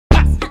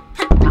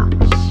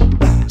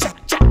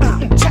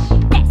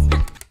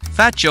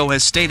Fat Joe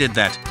has stated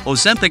that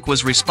Ozempic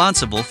was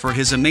responsible for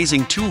his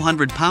amazing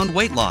 200-pound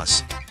weight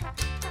loss.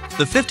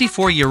 The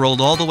 54-year-old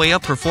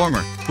all-the-way-up performer,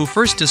 who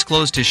first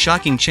disclosed his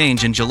shocking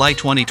change in July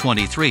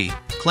 2023,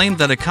 claimed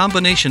that a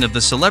combination of the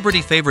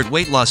celebrity favorite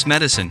weight loss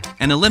medicine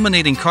and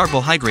eliminating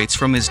carbohydrates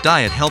from his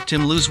diet helped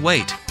him lose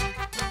weight.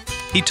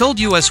 He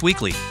told Us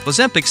Weekly,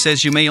 "Ozempic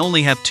says you may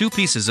only have 2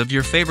 pieces of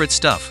your favorite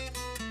stuff."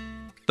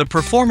 The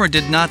performer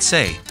did not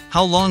say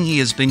how long he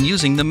has been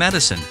using the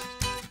medicine.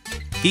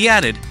 He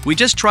added, "We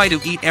just try to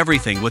eat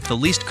everything with the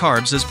least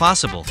carbs as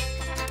possible.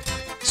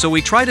 So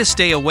we try to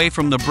stay away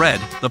from the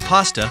bread, the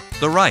pasta,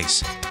 the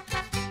rice.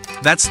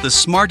 That's the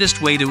smartest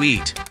way to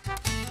eat.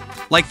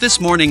 Like this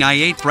morning I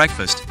ate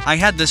breakfast, I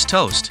had this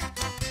toast.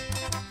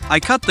 I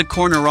cut the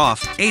corner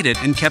off, ate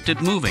it and kept it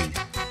moving.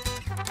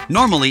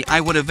 Normally I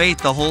would have ate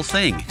the whole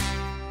thing.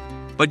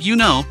 But you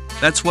know,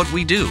 that's what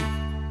we do.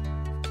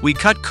 We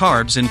cut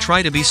carbs and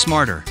try to be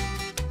smarter."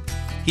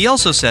 He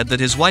also said that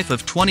his wife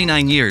of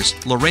 29 years,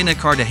 Lorena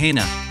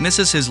Cartagena,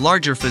 misses his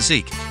larger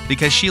physique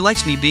because she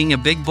likes me being a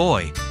big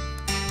boy.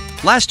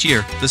 Last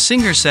year, the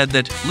singer said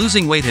that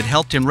losing weight had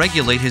helped him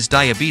regulate his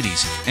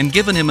diabetes and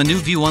given him a new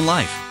view on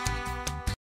life.